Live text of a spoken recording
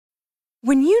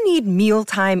When you need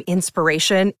mealtime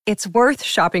inspiration, it's worth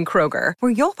shopping Kroger,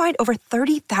 where you'll find over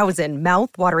 30,000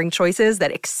 mouth-watering choices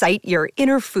that excite your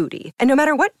inner foodie. And no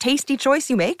matter what tasty choice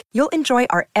you make, you'll enjoy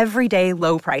our everyday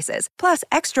low prices, plus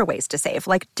extra ways to save,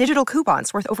 like digital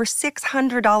coupons worth over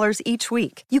 $600 each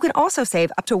week. You can also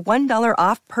save up to $1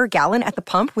 off per gallon at the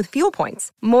pump with fuel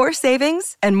points. More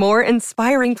savings and more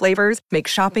inspiring flavors make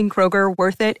shopping Kroger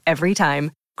worth it every time.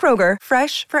 Kroger,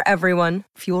 fresh for everyone.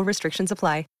 Fuel restrictions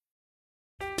apply.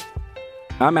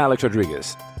 I'm Alex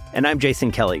Rodriguez. And I'm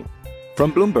Jason Kelly.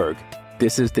 From Bloomberg,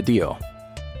 this is The Deal.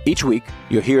 Each week,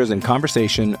 you'll hear us in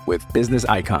conversation with business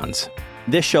icons.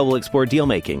 This show will explore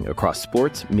deal-making across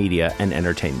sports, media, and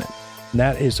entertainment.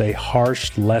 That is a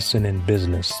harsh lesson in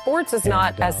business. Sports is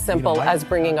not as simple as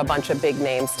bringing a bunch of big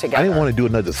names together. I didn't want to do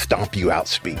another stomp you out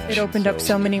speech. It opened up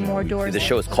so many more doors. The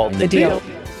show is called The Deal.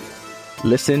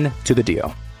 Listen to The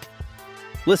Deal.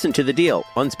 Listen to The Deal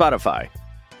on Spotify.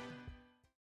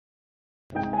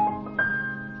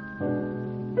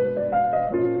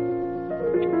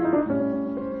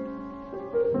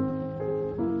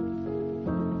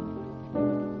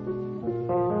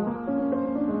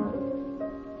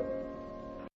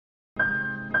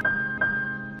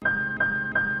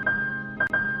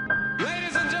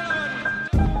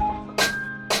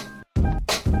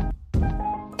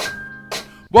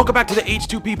 Welcome back to the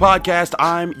H2P podcast.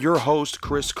 I'm your host,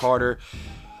 Chris Carter.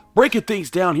 Breaking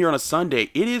things down here on a Sunday.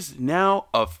 It is now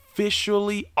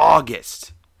officially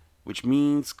August, which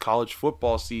means college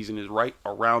football season is right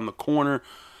around the corner.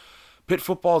 Pitt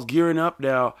football's gearing up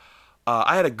now.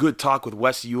 I had a good talk with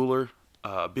Wes Euler,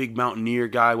 a big Mountaineer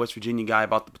guy, West Virginia guy,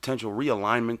 about the potential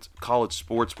realignment of college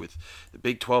sports with the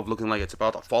Big 12 looking like it's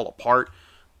about to fall apart.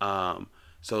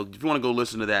 So if you want to go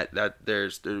listen to that,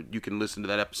 you can listen to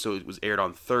that episode. It was aired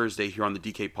on Thursday here on the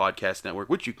DK Podcast Network,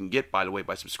 which you can get, by the way,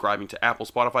 by subscribing to Apple,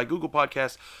 Spotify, Google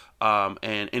Podcasts,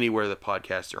 and anywhere the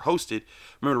podcasts are hosted.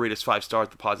 Remember to rate us 5 stars.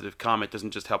 The positive comment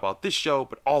doesn't just help out this show,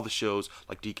 but all the shows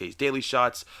like DK's Daily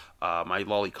Shots, my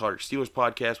Lolly Carter Steelers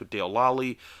podcast with Dale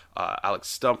Lolly, Alex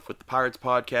Stump with the Pirates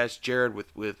podcast, Jared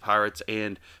with Pirates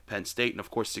and Penn State, and of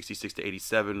course 66 to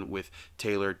 87 with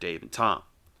Taylor, Dave, and Tom.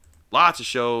 Lots of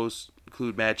shows,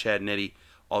 include Mad Chad and Eddie,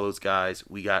 all those guys.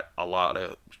 We got a lot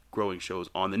of growing shows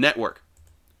on the network.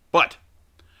 But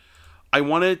I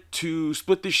wanted to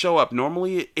split this show up.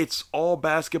 Normally it's all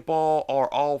basketball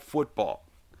or all football.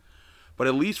 But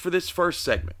at least for this first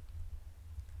segment,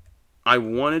 I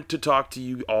wanted to talk to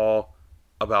you all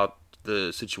about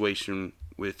the situation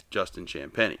with Justin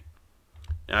Champagnie.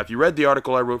 Now, if you read the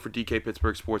article I wrote for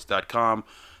DKPittsburghSports.com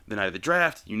the night of the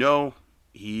draft, you know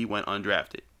he went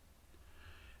undrafted.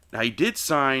 Now, he did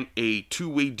sign a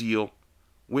 2-way deal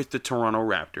with the Toronto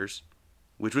Raptors,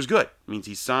 which was good. It means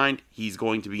he's signed. He's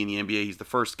going to be in the NBA. He's the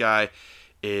first guy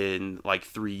in like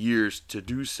 3 years to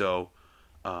do so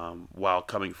while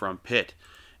coming from Pitt.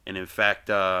 And in fact,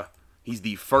 he's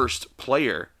the first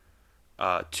player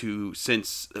who's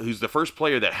the first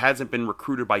player that hasn't been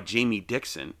recruited by Jamie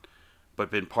Dixon, but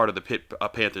been part of the Pitt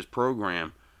Panthers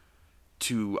program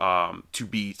to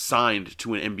be signed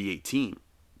to an NBA team.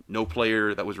 No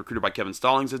player that was recruited by Kevin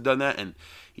Stallings has done that, and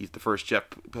he's the first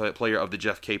player of the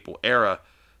Jeff Capel era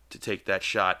to take that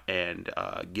shot and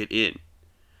get in.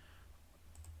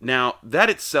 Now, that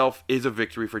itself is a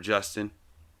victory for Justin.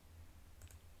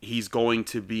 He's going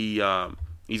to be,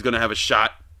 he's going to have a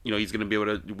shot. You know, he's going to be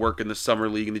able to work in the Summer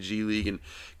League and the G League and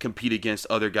compete against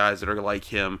other guys that are like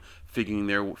him, figuring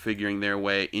their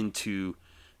way into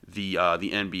the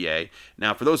NBA.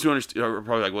 Now, for those who are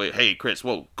probably like, wait, hey, Chris,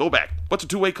 well, go back. What's a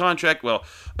two-way contract? Well,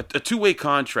 a two-way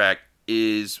contract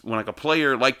is when like a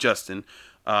player like Justin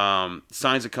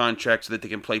signs a contract so that they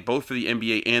can play both for the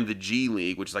NBA and the G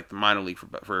League, which is like the minor league for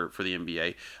the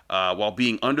NBA, while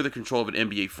being under the control of an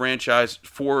NBA franchise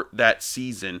for that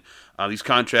season. These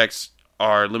contracts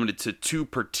are limited to 2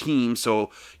 per team, so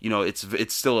you know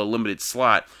it's still a limited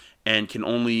slot, and can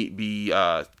only be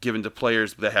given to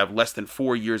players that have less than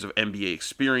 4 years of NBA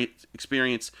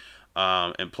experience,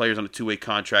 and players on a 2-way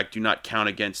contract do not count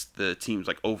against the team's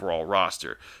like overall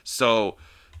roster. So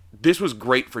this was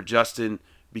great for Justin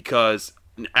because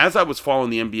as I was following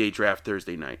the NBA draft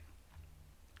Thursday night,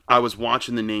 I was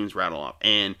watching the names rattle off,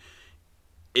 and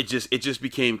it just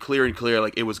became clear and clear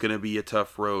like it was going to be a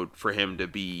tough road for him to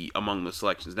be among the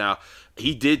selections. Now,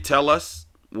 he did tell us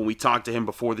when we talked to him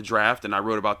before the draft, and I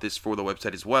wrote about this for the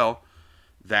website as well,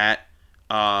 that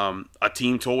a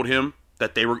team told him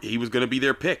that he was going to be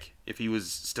their pick if he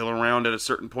was still around at a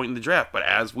certain point in the draft. But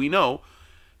as we know,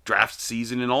 draft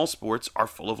season in all sports are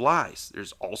full of lies.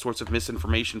 There's all sorts of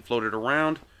misinformation floated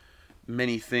around,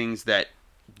 many things that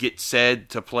get said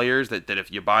to players that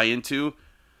if you buy into,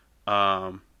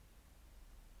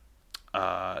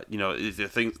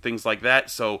 Things like that.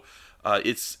 So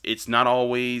it's not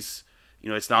always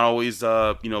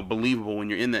believable when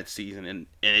you're in that season, and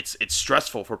it's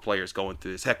stressful for players going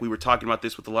through this. Heck, we were talking about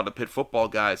this with a lot of Pitt football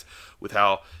guys, with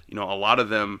how a lot of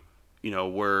them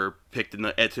were picked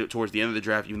towards the end of the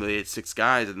draft, even though they had 6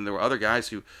 guys, and then there were other guys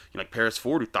who, like Paris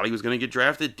Ford, who thought he was going to get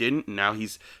drafted, didn't, and now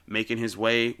he's making his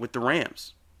way with the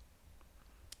Rams.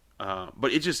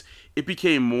 But it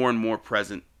became more and more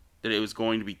present that it was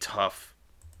going to be tough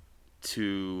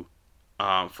to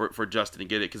for Justin to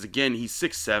get it, because again, he's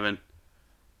 6'7".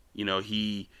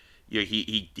 He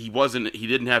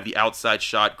didn't have the outside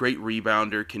shot, great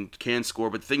rebounder, can score,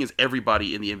 but the thing is,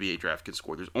 everybody in the NBA draft can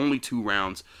score. There's only 2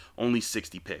 rounds, only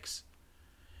 60 picks.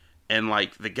 And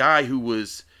like the guy who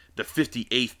was the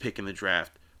 58th pick in the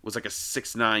draft was like a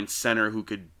 6'9" center who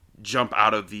could jump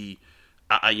out of the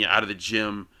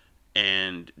gym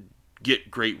and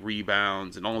get great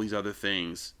rebounds and all these other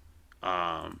things.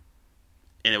 And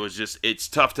it's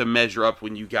tough to measure up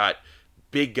when you got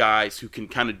big guys who can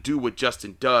kind of do what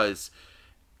Justin does,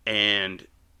 and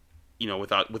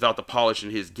without the polish in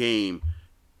his game,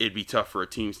 it'd be tough for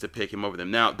teams to pick him over them.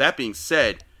 Now, that being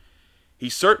said, he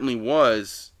certainly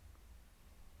was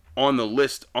on the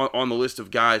list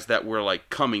of guys that were like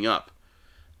coming up.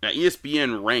 Now,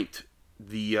 ESPN ranked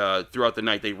throughout the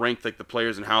night. They ranked like the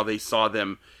players and how they saw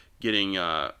them getting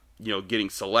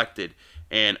selected.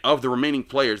 And of the remaining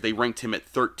players, they ranked him at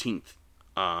 13th.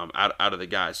 Out of the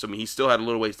guys. So, I mean, he still had a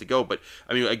little ways to go. But,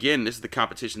 I mean, again, this is the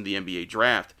competition of the NBA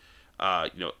draft.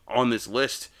 On this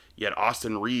list, you had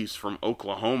Austin Reeves from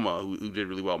Oklahoma, who did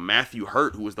really well. Matthew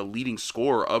Hurt, who was the leading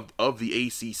scorer of the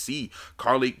ACC.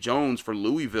 Carlik Jones for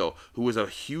Louisville, who was a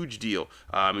huge deal.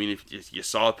 If you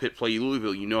saw Pitt play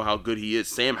Louisville, you know how good he is.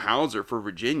 Sam Hauser for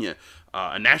Virginia,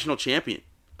 a national champion.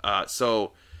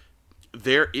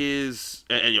 There is,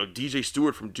 and DJ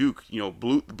Stewart from Duke,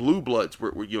 Blue Bloods,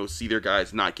 where see their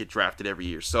guys not get drafted every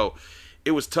year. So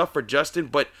it was tough for Justin,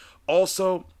 but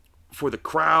also for the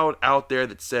crowd out there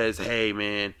that says, "Hey,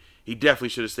 man, he definitely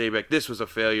should have stayed back. This was a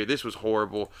failure. This was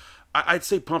horrible." I'd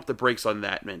say pump the brakes on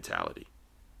that mentality,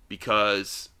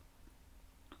 because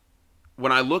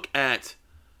when I look at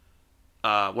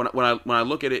when I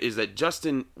look at it, is that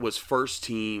Justin was first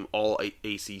team All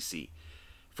ACC.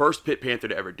 First Pitt Panther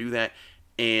to ever do that,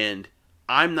 and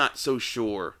I'm not so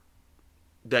sure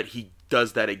that he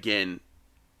does that again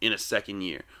in a second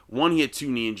year. One, he had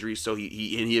 2 knee injuries, so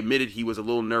he admitted he was a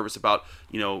little nervous about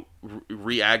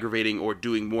re-aggravating or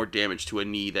doing more damage to a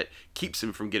knee that keeps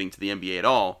him from getting to the NBA at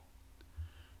all.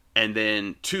 And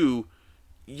then 2,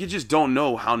 you just don't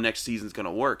know how next season's going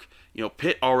to work.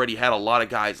 Pitt already had a lot of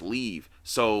guys leave,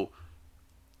 so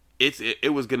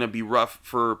it was going to be rough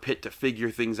for Pitt to figure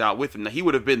things out with him. Now, he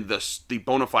would have been the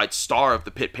bona fide star of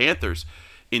the Pitt Panthers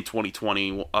in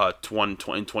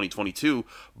 2022,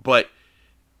 but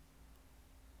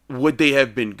would they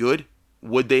have been good?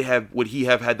 Would he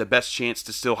have had the best chance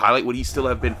to still highlight? Would he still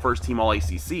have been first team All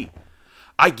ACC?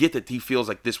 I get that he feels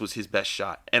like this was his best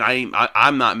shot, and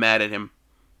I'm not mad at him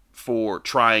for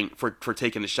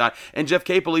taking the shot. And Jeff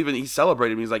Capel, even, he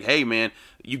celebrated him. He's like, "Hey, man,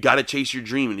 you got to chase your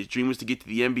dream." And his dream was to get to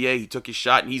the NBA. He took his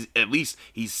shot, and he's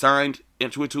signed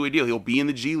into a deal. He'll be in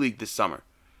the G League this summer.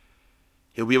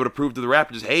 He'll be able to prove to the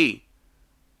Raptors, "Hey,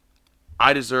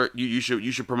 I deserve you.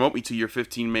 You should promote me to your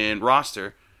 15-man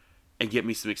roster and get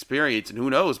me some experience." And who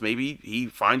knows, maybe he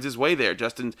finds his way there.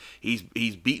 Justin, he's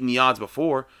beaten the odds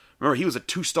before. Remember, he was a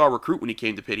 2-star recruit when he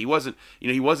came to Pitt. He wasn't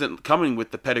coming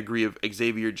with the pedigree of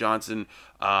Xavier Johnson,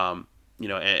 and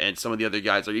some of the other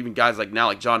guys, or even guys like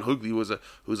John Hugley, who's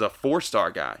a 4-star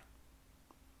guy.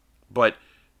 But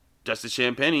Justin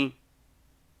Champagnie,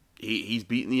 he's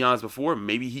beaten the odds before.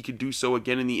 Maybe he could do so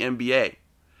again in the NBA.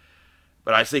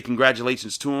 But I say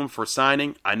congratulations to him for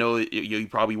signing. I know he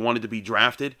probably wanted to be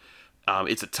drafted.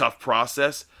 It's a tough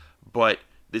process, but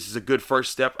this is a good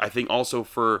first step, I think, also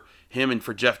for him and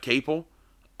for Jeff Capel,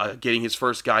 getting his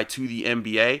first guy to the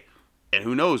NBA. And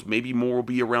who knows, maybe more will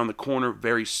be around the corner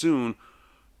very soon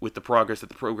with the progress that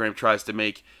the program tries to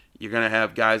make. You're going to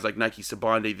have guys like Nike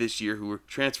Sabande this year who are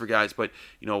transfer guys, but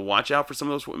watch out for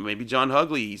some of those. Maybe John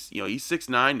Hugley, he's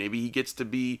 6'9", maybe he gets to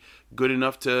be good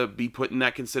enough to be put in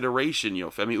that consideration.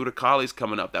 Femi Udakali's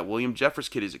coming up. That William Jeffers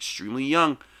kid is extremely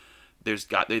young. They've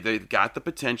got the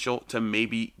potential to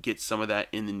maybe get some of that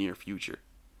in the near future.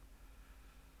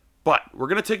 But we're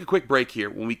going to take a quick break here.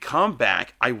 When we come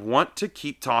back, I want to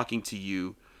keep talking to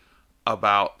you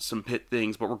about some Pitt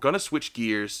things, but we're going to switch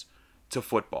gears to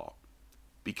football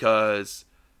because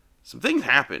some things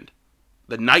happened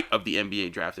the night of the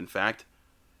NBA draft, in fact,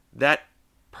 that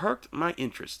perked my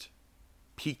interest.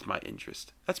 piqued my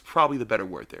interest. That's probably the better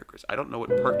word there, Chris. I don't know what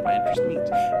perked my interest means.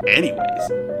 Anyways,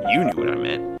 you knew what I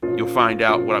meant. You'll find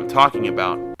out what I'm talking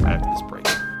about after this break.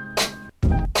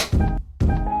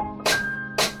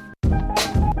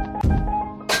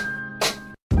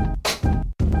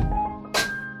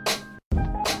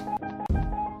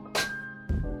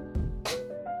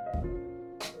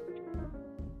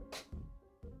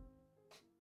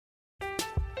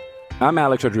 I'm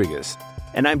Alex Rodriguez.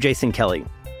 And I'm Jason Kelly.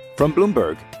 From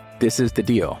Bloomberg, this is The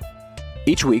Deal.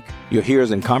 Each week, you'll hear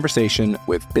us in conversation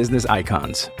with business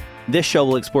icons. This show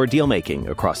will explore deal-making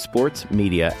across sports,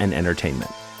 media, and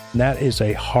entertainment. That is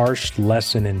a harsh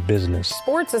lesson in business.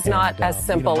 Sports is not as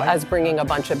simple as bringing a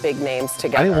bunch of big names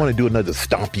together. I didn't want to do another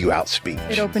stomp you out speech.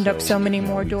 It opened up so many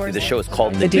more doors. The show is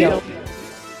called The Deal.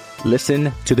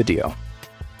 Listen to The Deal.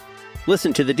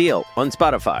 Listen to The Deal on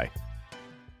Spotify.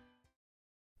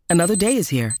 Another day is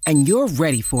here, and you're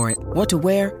ready for it. What to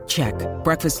wear? Check.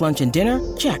 Breakfast, lunch, and dinner?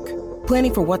 Check.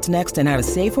 Planning for what's next and how to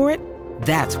save for it?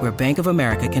 That's where Bank of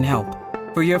America can help.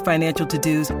 For your financial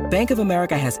to-dos, Bank of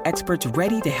America has experts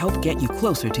ready to help get you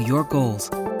closer to your goals.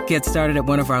 Get started at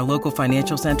one of our local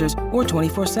financial centers or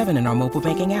 24/7 in our mobile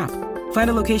banking app. Find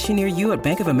a location near you at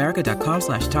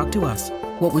bankofamerica.com/talktous.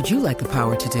 What would you like the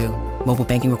power to do? Mobile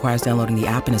banking requires downloading the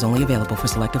app and is only available for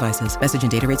select devices. Message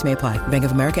and data rates may apply. Bank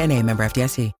of America NA, member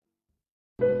FDIC.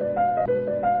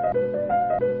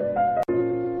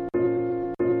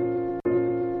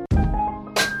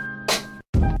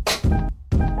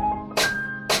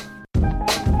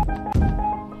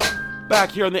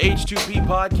 Back here on the H2P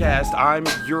podcast, I'm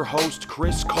your host,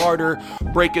 Chris Carter,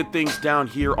 breaking things down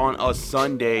here on a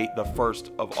Sunday, the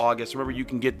 1st of August. Remember, you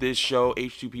can get this show,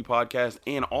 H2P podcast,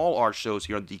 and all our shows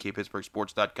here on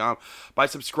DKPittsburghSports.com by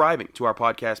subscribing to our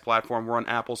podcast platform. We're on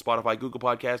Apple, Spotify, Google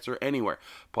Podcasts, or anywhere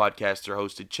podcasts are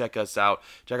hosted. Check us out.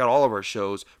 Check out all of our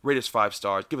shows. Rate us 5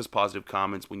 stars. Give us positive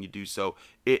comments when you do so.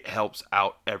 It helps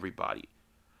out everybody.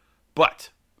 But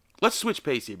let's switch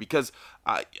pace here because,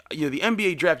 the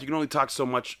NBA draft, you can only talk so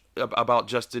much about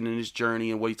Justin and his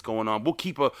journey and what's going on.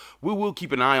 We will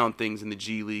keep an eye on things in the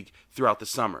G League throughout the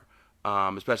summer,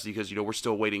 especially because, we're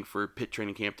still waiting for Pitt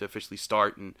training camp to officially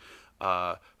start and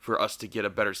for us to get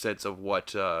a better sense of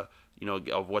what, of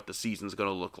what the season's going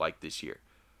to look like this year.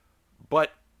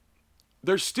 But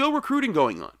there's still recruiting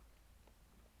going on.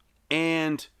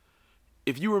 And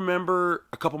if you remember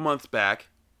a couple months back,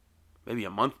 maybe a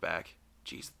month back,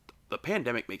 geez, the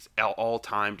pandemic makes all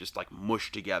time just like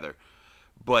mush together.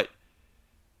 But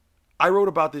I wrote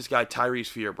about this guy,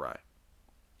 Tyrese Fearbry.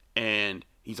 And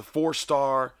he's a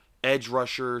 4-star edge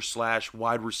rusher /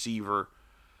 wide receiver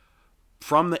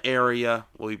from the area.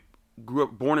 Well, he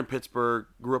born in Pittsburgh,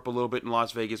 grew up a little bit in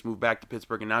Las Vegas, moved back to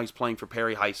Pittsburgh, and now he's playing for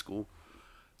Perry High School.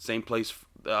 Same place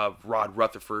Rod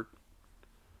Rutherford.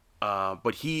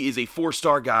 But he is a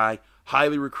 4-star guy,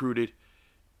 highly recruited.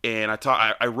 And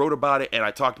I wrote about it, and I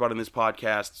talked about it in this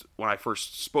podcast when I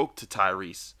first spoke to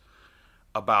Tyrese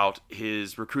about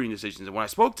his recruiting decisions. And when I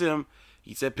spoke to him,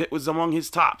 he said Pitt was among his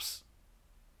tops.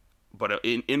 But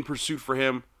in pursuit for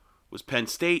him was Penn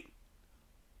State,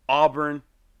 Auburn,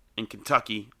 and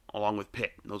Kentucky, along with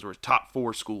Pitt. And those were his top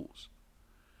 4 schools.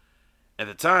 At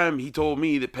the time, he told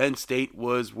me that Penn State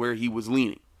was where he was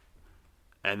leaning.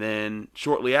 And then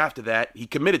shortly after that, he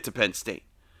committed to Penn State.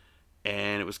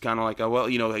 And it was kind of like,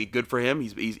 hey, good for him.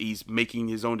 He's making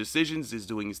his own decisions. He's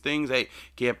doing his things. Hey,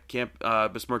 can't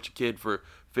besmirch a kid for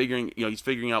he's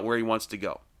figuring out where he wants to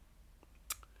go.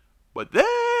 But then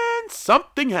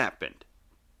something happened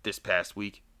this past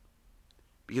week.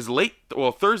 Because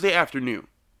Thursday afternoon,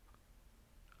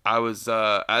 I was,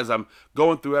 as I'm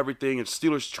going through everything, it's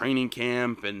Steelers training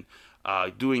camp and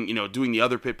doing the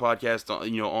other Pitt podcast,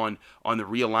 on the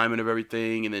realignment of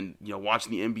everything, and then,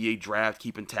 watching the NBA draft,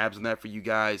 keeping tabs on that for you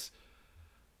guys.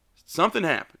 Something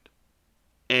happened.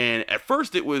 And at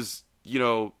first it was,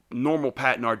 normal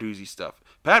Pat Narduzzi stuff.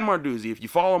 Pat Narduzzi, if you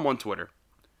follow him on Twitter,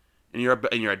 and you're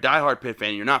a diehard Pitt fan,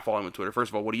 and you're not following him on Twitter, first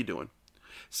of all, what are you doing?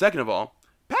 Second of all,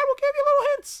 Pat will give you little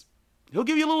hints. He'll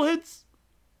give you little hints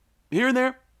here and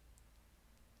there.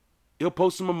 He'll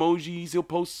post some emojis. He'll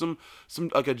post some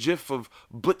like a GIF of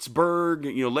Blitzburg,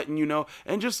 letting you know.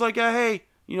 And just like, hey,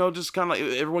 just kind of like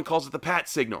everyone calls it the Pat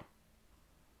signal.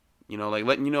 Like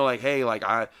letting you know, like, hey, like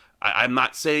I'm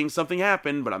not saying something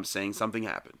happened, but I'm saying something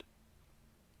happened.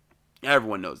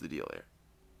 Everyone knows the deal there.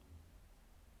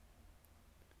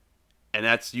 And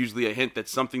that's usually a hint that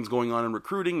something's going on in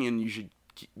recruiting, and you should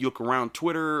look around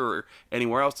Twitter or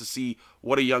anywhere else to see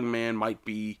what a young man might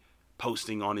be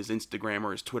posting on his Instagram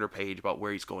or his Twitter page about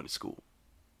where he's going to school.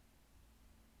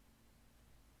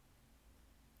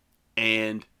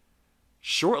 And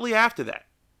shortly after that,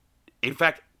 In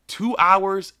fact, 2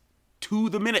 hours to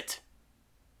the minute,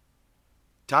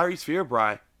 Tyrese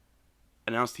Fearbry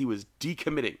announced he was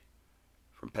decommitting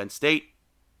from Penn State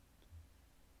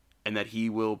and that he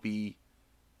will be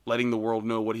letting the world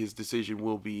know what his decision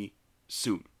will be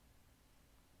soon.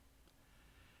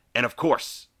 And of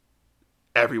course,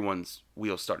 everyone's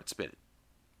wheels started spinning.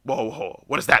 Whoa,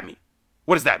 what does that mean?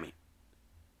 What does that mean?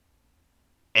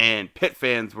 And Pitt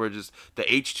fans were just, the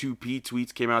H2P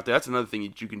tweets came out there. That's another thing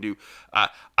that you can do. I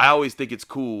always think it's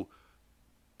cool.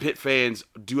 Pitt fans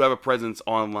do have a presence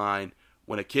online.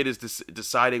 When a kid is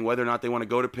deciding whether or not they want to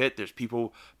go to Pitt, there's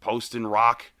people posting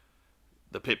rock,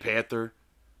 the Pitt Panther,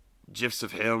 GIFs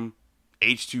of him,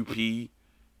 H2P,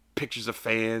 pictures of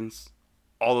fans,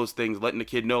 all those things, letting the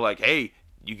kid know, like, hey,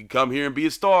 you can come here and be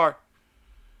a star.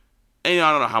 And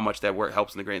I don't know how much that work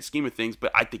helps in the grand scheme of things,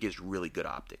 but I think it's really good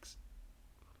optics.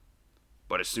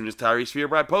 But as soon as Tyrese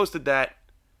Fearbry posted that,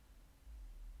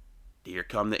 here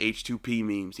come the H2P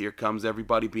memes. Here comes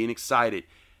everybody being excited.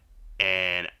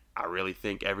 And I really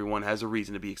think everyone has a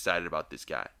reason to be excited about this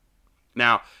guy.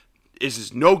 Now, this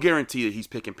is no guarantee that he's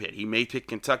picking Pitt. He may pick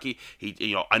Kentucky.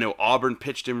 I know Auburn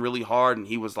pitched him really hard, and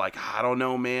he was like, I don't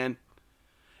know, man.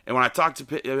 And when I talked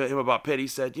to him about Pitt, he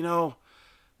said,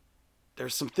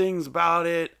 there's some things about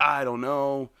it. I don't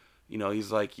know.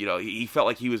 He's like, he felt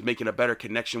like he was making a better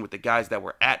connection with the guys that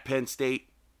were at Penn State.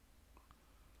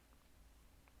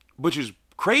 Which is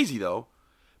crazy, though,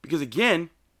 because, again,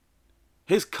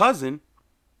 his cousin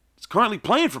is currently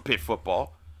playing for Pitt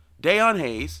football, Deion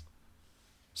Hayes,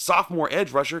 sophomore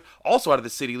edge rusher, also out of the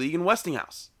City League in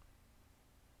Westinghouse.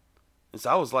 And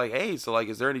so I was like, hey, is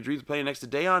there any dreams of playing next to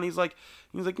Deion? He's like,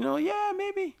 yeah,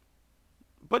 maybe.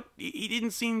 But he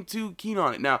didn't seem too keen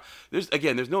on it. Now,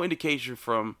 there's no indication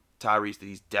from Tyrese that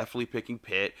he's definitely picking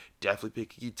Pitt, definitely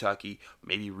picking Kentucky,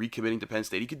 maybe recommitting to Penn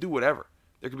State. He could do whatever.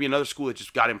 There could be another school that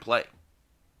just got in play.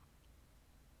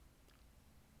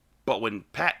 But when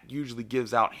Pat usually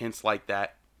gives out hints like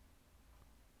that,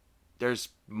 there's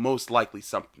most likely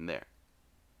something there.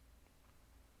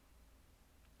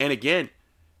 And again,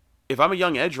 if I'm a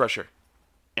young edge rusher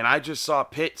and I just saw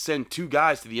Pitt send 2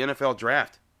 guys to the NFL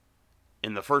draft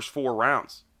in the first 4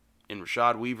 rounds, in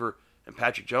Rashad Weaver and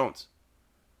Patrick Jones,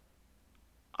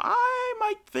 I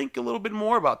might think a little bit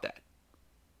more about that.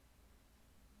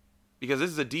 Because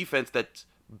this is a defense that's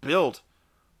built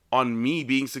on me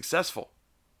being successful.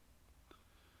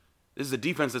 This is a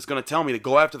defense that's going to tell me to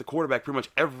go after the quarterback pretty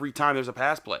much every time there's a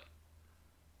pass play.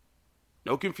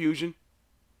 No confusion.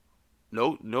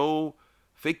 No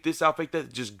fake this out, fake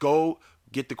that. Just go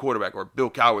get the quarterback. Or Bill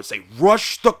Cowher would say,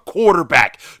 rush the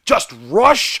quarterback. Just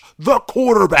rush the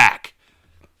quarterback.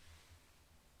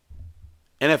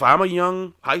 And if I'm a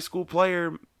young high school player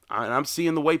and I'm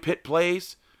seeing the way Pitt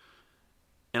plays,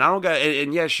 and I don't got,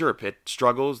 and yeah, sure, Pitt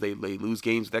struggles. They lose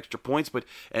games with extra points, but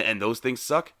and those things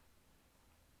suck.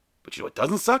 But you know what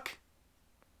doesn't suck?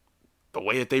 The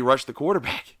way that they rush the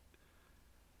quarterback.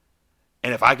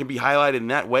 And if I can be highlighted in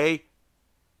that way,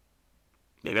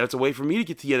 maybe that's a way for me to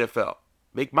get to the NFL,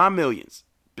 make my millions,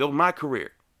 build my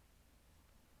career,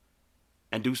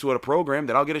 and do so at a program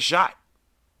that I'll get a shot.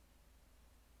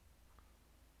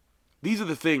 These are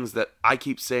the things that I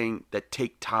keep saying that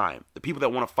take time. The people that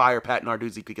want to fire Pat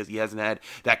Narduzzi because he hasn't had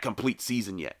that complete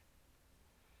season yet.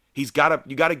 You got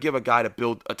to give a guy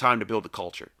time to build the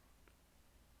culture.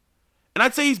 And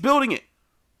I'd say he's building it.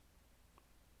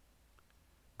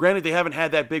 Granted, they haven't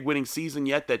had that big winning season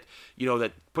yet that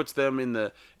puts them in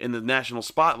the national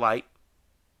spotlight.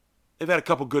 They've had a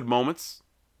couple good moments.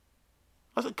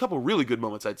 A couple really good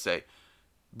moments, I'd say.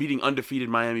 Beating undefeated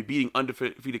Miami, beating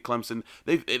undefeated Clemson.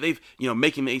 They've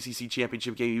making the ACC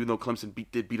championship game, even though Clemson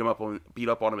beat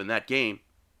up on them in that game.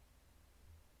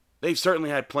 They've certainly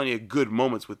had plenty of good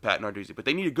moments with Pat Narduzzi, but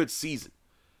they need a good season,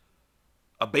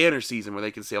 a banner season where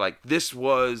they can say like, this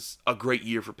was a great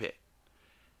year for Pitt.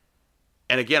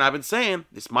 And again, I've been saying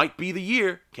this might be the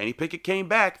year. Kenny Pickett came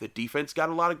back. The defense got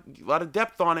a lot of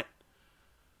depth on it.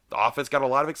 The offense got a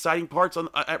lot of exciting parts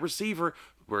at receiver.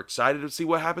 We're excited to see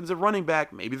what happens at running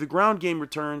back. Maybe the ground game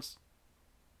returns.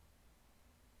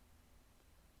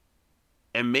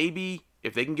 And maybe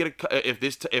if they can get if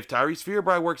Tyrese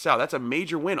Fearbry works out, that's a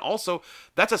major win. Also,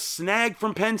 that's a snag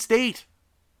from Penn State.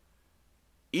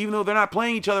 Even though they're not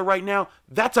playing each other right now,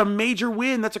 that's a major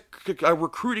win. That's a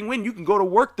recruiting win. You can go to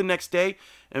work the next day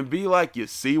and be like, you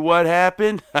see what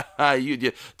happened?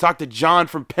 you talk to John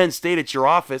from Penn State at your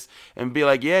office and be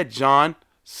like, yeah, John,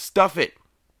 stuff it.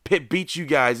 Pitt beats you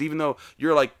guys, even though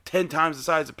you're like 10 times the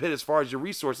size of Pitt as far as your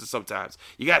resources sometimes.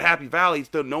 You got Happy Valley,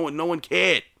 still no one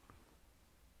cared.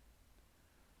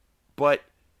 But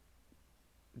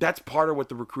that's part of what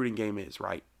the recruiting game is,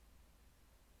 right?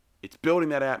 It's building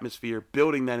that atmosphere,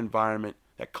 building that environment,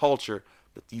 that culture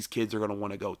that these kids are going to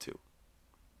want to go to.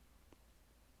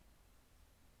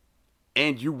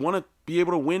 And you want to be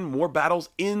able to win more battles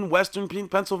in Western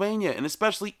Pennsylvania, and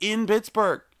especially in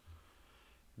Pittsburgh.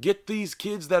 Get these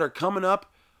kids that are coming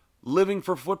up, living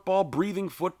for football, breathing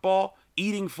football,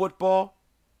 eating football,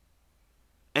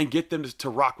 and get them to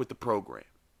rock with the program.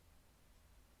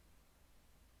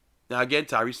 Now again,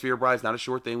 Tyrese Fearbry is not a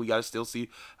sure thing. We got to still see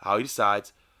how he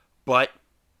decides. But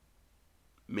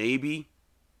maybe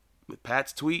with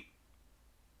Pat's tweet,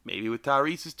 maybe with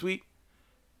Tyrese's tweet,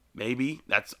 maybe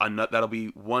that'll be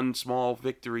one small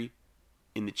victory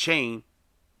in the chain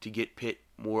to get Pitt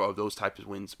more of those types of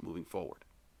wins moving forward.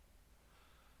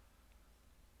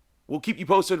 We'll keep you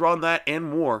posted on that and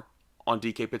more on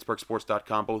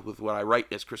DKPittsburghSports.com, both with what I write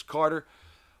as Chris Carter,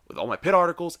 with all my Pitt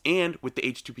articles, and with the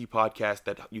H2P podcast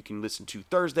that you can listen to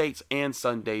Thursdays and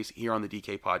Sundays here on the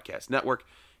DK Podcast Network.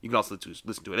 You can also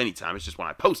listen to it anytime. It's just when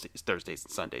I post it. It's Thursdays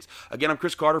and Sundays. Again, I'm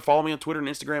Chris Carter. Follow me on Twitter and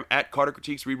Instagram at Carter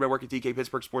Critiques. Read my work at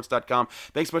DKPittsburghSports.com.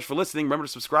 Thanks so much for listening. Remember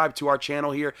to subscribe to our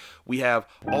channel here. We have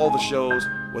all the shows,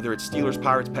 whether it's Steelers,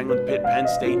 Pirates, Penguins, Pitt, Penn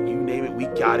State, you name it, we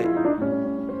got it.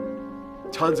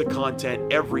 Tons of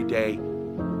content every day.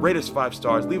 Rate us 5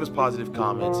 stars. Leave us positive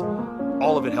comments.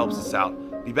 All of it helps us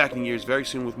out. Be back in the years very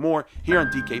soon with more here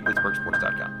on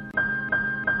DKPittsburghSports.com.